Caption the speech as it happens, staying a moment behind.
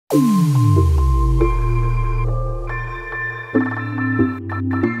Hey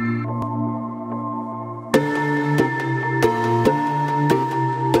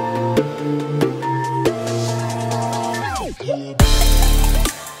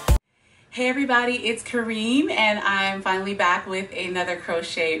everybody, it's Kareem and I'm finally back with another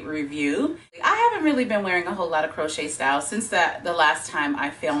crochet review. I haven't really been wearing a whole lot of crochet styles since the last time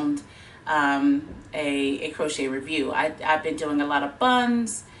I filmed a crochet review. I've been doing a lot of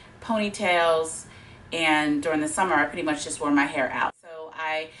buns, ponytails, and during the summer I pretty much just wore my hair out. So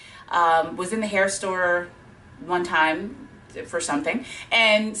I was in the hair store one time for something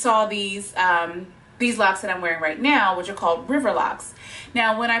and saw these locks that I'm wearing right now, which are called River Locs.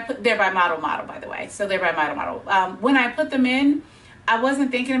 Now, when I put, they're by Model Model, by the way. So they're by Model Model. When I put them in, I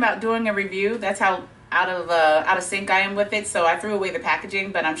wasn't thinking about doing a review. That's how out of sync I am with it. So I threw away the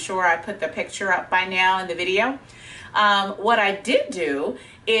packaging, but I'm sure I put the picture up by now in the video. What I did do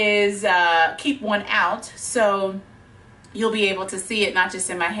is keep one out, so you'll be able to see it not just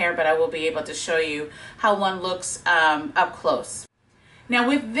in my hair, but I will be able to show you how one looks up close. Now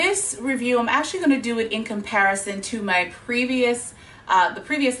with this review, I'm actually going to do it in comparison to my previous, the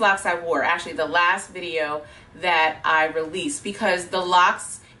previous locks I wore, actually the last video that I released, because the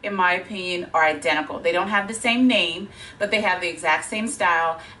locks, in my opinion, are identical. They don't have the same name, but they have the exact same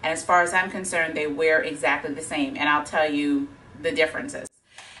style, and as far as I'm concerned, they wear exactly the same, and I'll tell you the differences.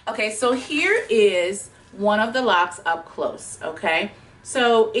 Okay, so here is one of the locks up close, okay?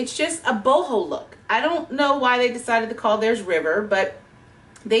 So it's just a boho look. I don't know why they decided to call theirs River, but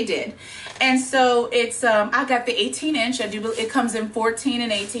they did. And so it's I got the 18-inch. It comes in 14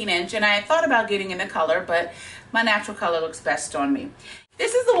 and 18-inch, and I had thought about getting in the color, but my natural color looks best on me.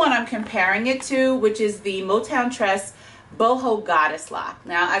 This is the one I'm comparing it to, which is the Motown Tress Boho Goddess lock.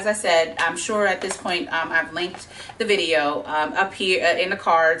 Now, as I said, I'm sure at this point I've linked the video up here in the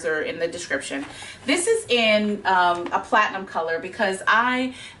cards or in the description. This is in a platinum color because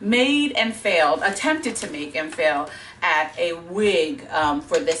I made and failed, attempted to make and fail at a wig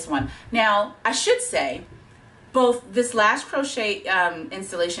for this one. Now, I should say, both this last crochet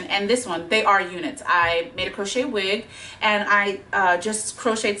installation and this one, they are units. I made a crochet wig and I just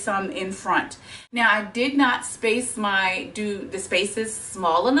crocheted some in front. Now I did not space do the spaces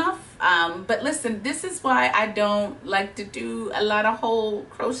small enough, but listen, this is why I don't like to do a lot of whole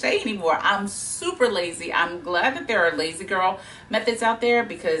crochet anymore. I'm super lazy. I'm glad that there are lazy girl methods out there,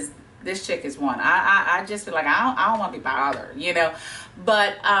 because this chick is one. I just feel like I don't want to be bothered, you know.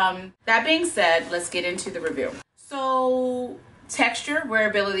 But that being said, let's get into the review. So texture,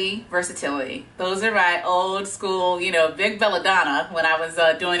 wearability, versatility. Those are my old school, you know, big belladonna when I was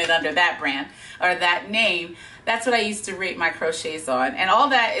doing it under that brand or that name. That's what I used to rate my crochets on, and all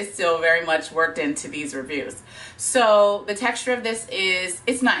that is still very much worked into these reviews. So the texture of this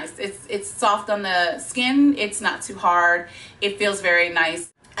it's nice. It's soft on the skin. It's not too hard. It feels very nice.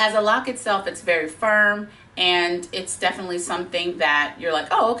 As a lock itself, it's very firm, and it's definitely something that you're like,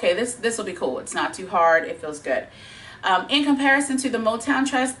 oh, okay, this will be cool. It's not too hard. It feels good. In comparison to the Motown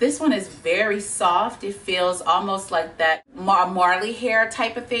Tress, this one is very soft. It feels almost like that Marley hair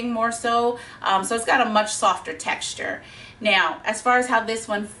type of thing, more so. So it's got a much softer texture. Now, as far as how this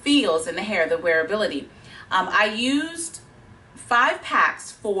one feels in the hair, the wearability, I used 5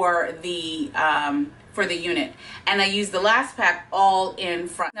 packs for the unit, and I used the last pack all in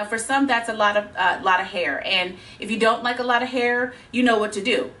front. Now for some, that's a lot of hair, and if you don't like a lot of hair, you know what to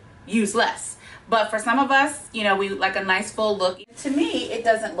do. Use less. But for some of us, you know, we like a nice full look. To me, it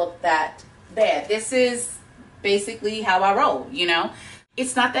doesn't look that bad. This is basically how I roll, you know.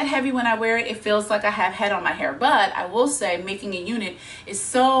 It's not that heavy when I wear it. It feels like I have head on my hair, but I will say making a unit is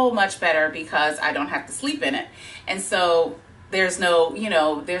so much better because I don't have to sleep in it. And so there's no, you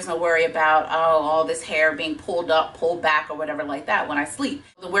know, there's no worry about, oh, all this hair being pulled up, pulled back, or whatever like that when I sleep.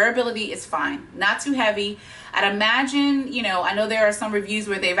 The wearability is fine, not too heavy. I'd imagine, you know, I know there are some reviews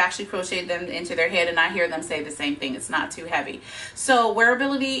where they've actually crocheted them into their head, and I hear them say the same thing. It's not too heavy. So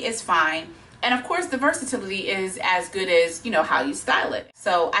wearability is fine. And of course, the versatility is as good as, you know, how you style it.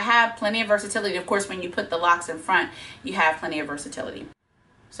 So I have plenty of versatility. Of course, when you put the locks in front, you have plenty of versatility.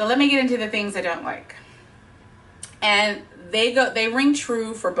 So let me get into the things I don't like. And they ring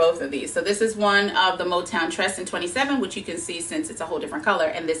true for both of these. So this is one of the Motown Tress in 27, which you can see since it's a whole different color,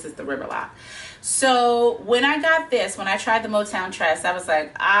 and this is the River Loc. So when I got this, when I tried the Motown Tress, I was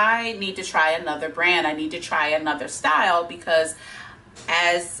like, I need to try another brand. I need to try another style, because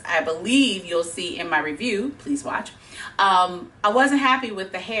as I believe you'll see in my review, please watch, I wasn't happy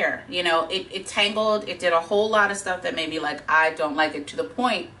with the hair. You know, it tangled. It did a whole lot of stuff that made me like, I don't like it, to the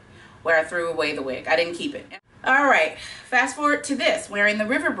point where I threw away the wig. I didn't keep it. All right, fast forward to this, wearing the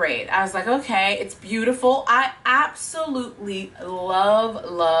river braid. I was like, okay, it's beautiful. I absolutely love,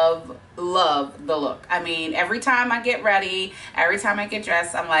 love, love the look. I mean, every time I get ready, every time I get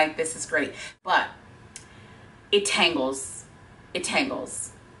dressed, I'm like, this is great. But it tangles. It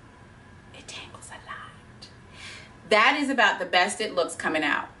tangles. It tangles a lot. That is about the best it looks coming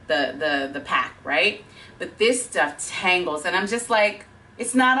out, the pack, right? But this stuff tangles, and I'm just like,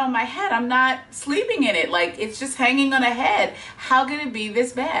 it's not on my head. I'm not sleeping in it. Like, it's just hanging on a head. How can it be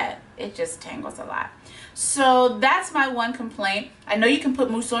this bad? It just tangles a lot. So that's my one complaint. I know you can put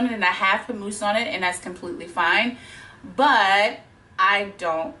mousse on it, and I have put mousse on it, and that's completely fine. But I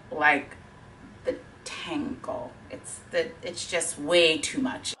don't like the tangle. It's just way too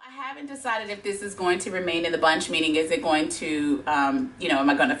much. I haven't decided if this is going to remain in the bunch, meaning is it going to, you know, am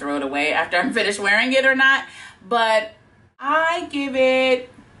I going to throw it away after I'm finished wearing it or not? But I give it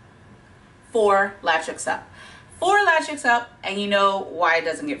 4 latch hooks up. 4 latch hooks up, and you know why it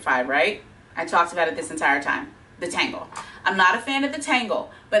doesn't get 5, right? I talked about it this entire time. The tangle. I'm not a fan of the tangle,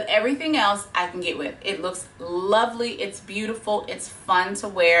 but everything else I can get with. It looks lovely. It's beautiful. It's fun to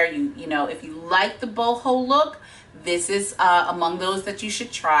wear. You know, if you like the boho look, this is among those that you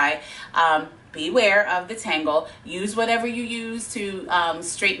should try. Beware of the tangle. Use whatever you use to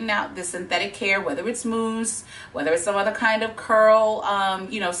straighten out the synthetic hair, whether it's mousse, whether it's some other kind of curl,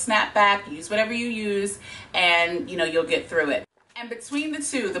 you know, snapback. Use whatever you use, and you know, you'll get through it. And between the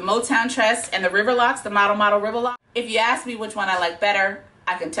two, the Motown Tress and the River Locs, the Model Model River Locs, if you ask me which one I like better,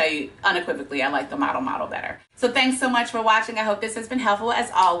 I can tell you unequivocally I like the Model Model better. So thanks so much for watching. I hope this has been helpful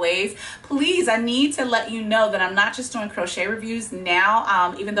as always. Please, I need to let you know that I'm not just doing crochet reviews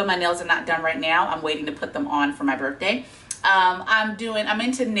now, even though my nails are not done right now. I'm waiting to put them on for my birthday. I'm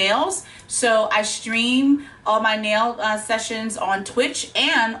into nails, so I stream all my nail sessions on Twitch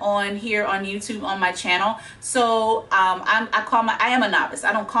and on here on YouTube on my channel. So I am a novice.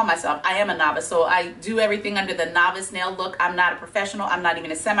 I don't call myself, I am a novice. So I do everything under the novice nail look. I'm not a professional. I'm not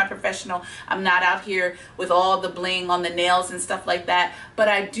even a semi-professional. I'm not out here with all the bling on the nails and stuff like that, but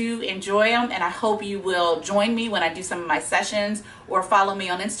I do enjoy them, and I hope you will join me when I do some of my sessions, or follow me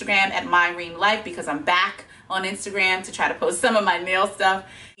on Instagram at MyReneLife, because I'm back on Instagram to try to post some of my nail stuff.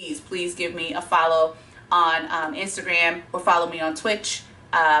 Please give me a follow on Instagram, or follow me on Twitch.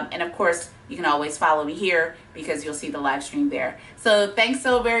 And of course, you can always follow me here because you'll see the live stream there. So thanks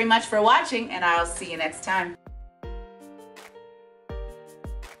so very much for watching, and I'll see you next time.